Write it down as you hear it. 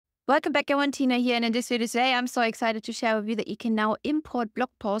Welcome back, everyone. Tina here, and in this video today, I'm so excited to share with you that you can now import blog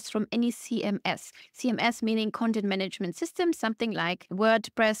posts from any CMS. CMS meaning content management system, something like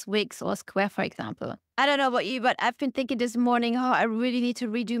WordPress, Wix, or Square, for example. I don't know about you, but I've been thinking this morning, oh, I really need to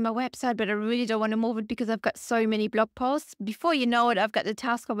redo my website, but I really don't want to move it because I've got so many blog posts. Before you know it, I've got the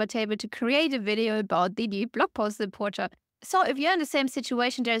task on my table to create a video about the new blog post importer. So if you're in the same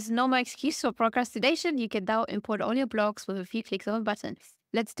situation, there's no more excuse for procrastination. You can now import all your blogs with a few clicks of a button.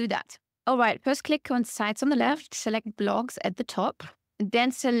 Let's do that. All right, first click on sites on the left, select blogs at the top, then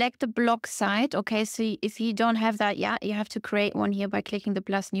select the blog site. Okay, so if you don't have that yet, you have to create one here by clicking the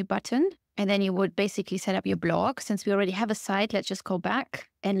plus new button. And then you would basically set up your blog. Since we already have a site, let's just go back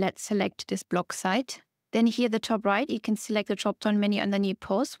and let's select this blog site. Then here at the top right, you can select the drop-down menu under new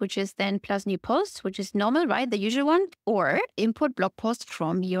post, which is then plus new post, which is normal, right? The usual one, or import blog post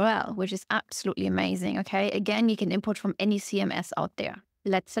from URL, which is absolutely amazing. Okay, again, you can import from any CMS out there.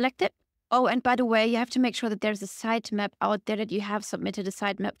 Let's select it. Oh, and by the way, you have to make sure that there's a sitemap out there, that you have submitted a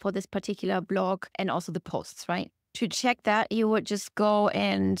sitemap for this particular blog and also the posts, right? To check that, you would just go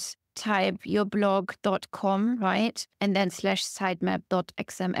and type yourblog.com, right? And then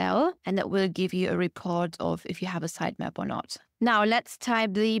 /sitemap.xml, and that will give you a report of if you have a sitemap or not. Now let's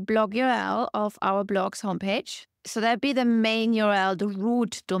type the blog URL of our blog's homepage. So that'd be the main URL, the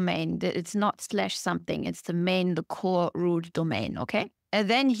root domain. It's not /something, it's the main, the core root domain, okay? And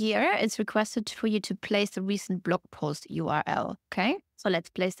then here it's requested for you to place the recent blog post URL, okay? So let's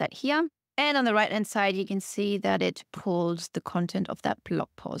place that here. And on the right-hand side, you can see that it pulls the content of that blog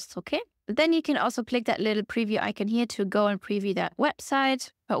post, okay? Then you can also click that little preview icon here to go and preview that website.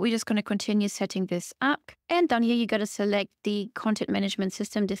 But we're just going to continue setting this up. And down here, you got to select the content management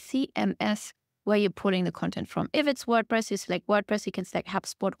system, the CMS, where you're pulling the content from. If it's WordPress, you select WordPress. You can select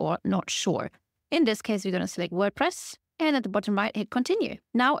HubSpot or not sure. In this case, we're going to select WordPress. And at the bottom right, hit continue.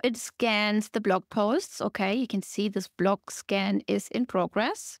 Now it scans the blog posts. Okay, you can see this blog scan is in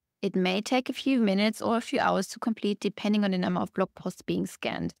progress. It may take a few minutes or a few hours to complete, depending on the number of blog posts being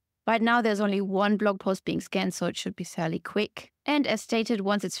scanned. Right now, there's only one blog post being scanned, so it should be fairly quick. And as stated,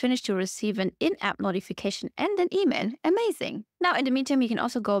 once it's finished, you'll receive an in-app notification and an email. Amazing. Now, in the meantime, you can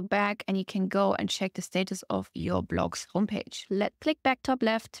also go back and you can go and check the status of your blog's homepage. Let's click back top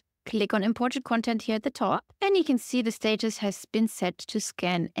left. Click on imported content here at the top, and you can see the status has been set to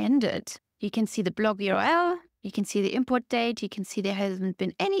scan ended. You can see the blog URL, you can see the import date, you can see there hasn't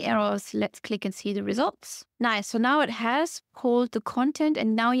been any errors. Let's click and see the results. Nice, so now it has pulled the content,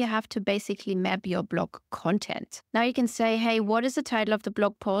 and now you have to basically map your blog content. Now you can say, hey, what is the title of the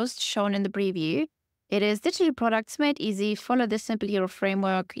blog post shown in the preview? It is digital products made easy, follow this simple hero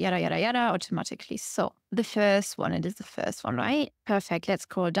framework, yada, yada, yada, automatically. So the first one, it is the first one, right? Perfect. Let's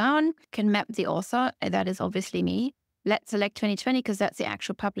scroll down. You can map the author. That is obviously me. Let's select 2020 because that's the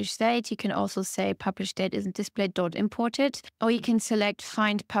actual published date. You can also say published date isn't displayed, don't import it. Or you can select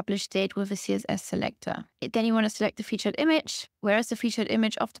find published date with a CSS selector. Then you want to select the featured image. Where is the featured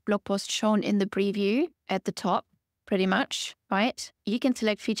image of the blog post shown in the preview? At the top. Pretty much, right? You can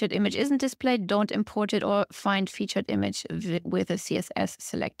select featured image isn't displayed, don't import it, or find featured image with a CSS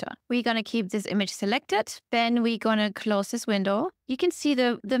selector. We're going to keep this image selected. Then we're going to close this window. You can see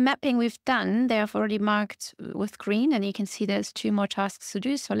the mapping we've done. They have already marked with green, and you can see there's 2 more tasks to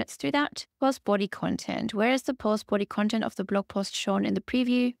do. So let's do that. Post body content. Where is the post body content of the blog post shown in the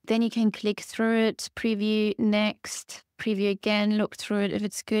preview? Then you can click through it, preview, next. Preview again, look through it if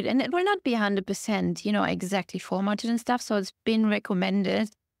it's good. And it will not be 100%, exactly formatted and stuff. So it's been recommended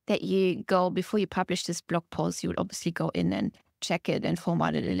that you go, before you publish this blog post, you would obviously go in and check it and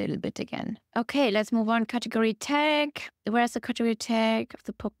format it a little bit again. Okay, let's move on. Category tag. Where's the category tag of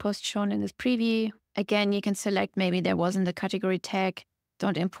the blog post shown in this preview? Again, you can select maybe there wasn't a category tag,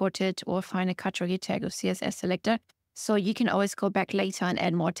 don't import it, or find a category tag of CSS selector. So you can always go back later and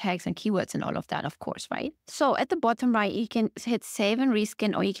add more tags and keywords and all of that, of course, right? So at the bottom right, you can hit save and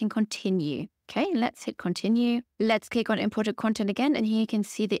rescan, or you can continue. Okay, let's hit continue. Let's click on imported content again, and here you can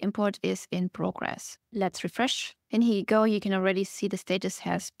see the import is in progress. Let's refresh. And here you go. You can already see the status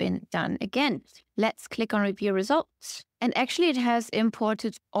has been done again. Let's click on review results. And actually it has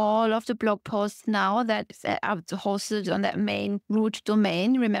imported all of the blog posts now that are hosted on that main root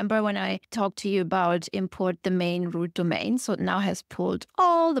domain. Remember when I talked to you about import the main root domain? So it now has pulled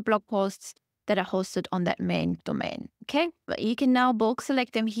all the blog posts that are hosted on that main domain. Okay, but you can now bulk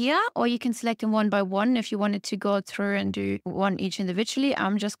select them here, or you can select them one by one if you wanted to go through and do one each individually.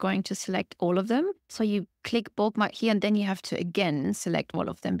 I'm just going to select all of them. So you click bulk mark here, and then you have to again select all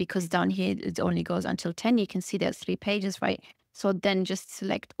of them, because down here it only goes until 10. You can see there's 3 pages, right? So then just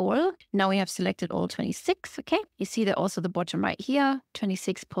select all. Now we have selected all 26. Okay. You see that also the bottom right here,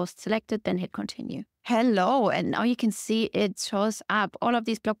 26 posts selected, then hit continue. Hello. And now you can see it shows up. All of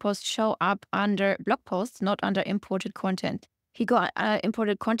these blog posts show up under blog posts, not under imported content. If you go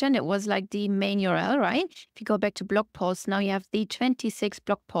imported content, it was like the main URL, right? If you go back to blog posts, now you have the 26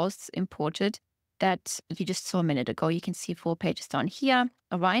 blog posts imported that you just saw a minute ago. You can see 4 pages down here.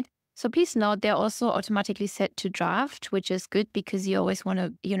 All right. So please note they're also automatically set to draft, which is good because you always want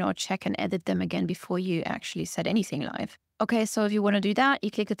to, check and edit them again before you actually set anything live. Okay, so if you want to do that, you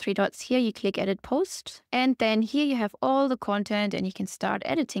click the 3 dots here, you click edit post, and then here you have all the content and you can start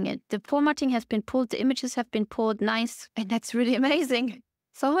editing it. The formatting has been pulled, the images have been pulled, nice, and that's really amazing.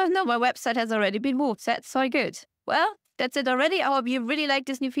 So no, my website has already been moved. That's so good. Well, that's it already. I hope you really like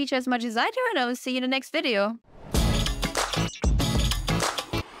this new feature as much as I do, and I will see you in the next video.